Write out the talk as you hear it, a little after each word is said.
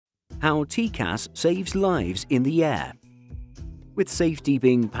How TCAS saves lives in the air. With safety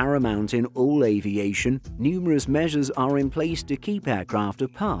being paramount in all aviation, numerous measures are in place to keep aircraft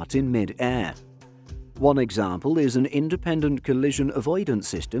apart in mid-air. One example is an independent collision avoidance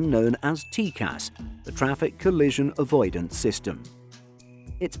system known as TCAS, the Traffic Collision Avoidance System.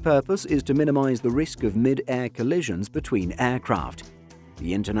 Its purpose is to minimize the risk of mid-air collisions between aircraft.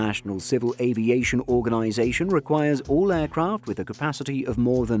 The International Civil Aviation Organization requires all aircraft with a capacity of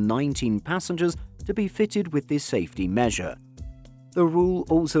more than 19 passengers to be fitted with this safety measure. The rule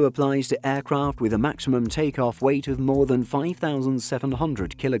also applies to aircraft with a maximum takeoff weight of more than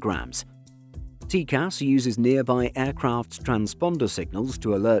 5,700 kilograms. TCAS uses nearby aircraft's transponder signals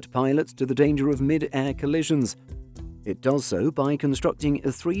to alert pilots to the danger of mid-air collisions. It does so by constructing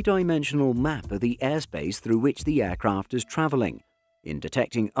a three-dimensional map of the airspace through which the aircraft is traveling. In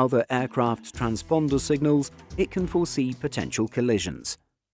detecting other aircraft's transponder signals, it can foresee potential collisions.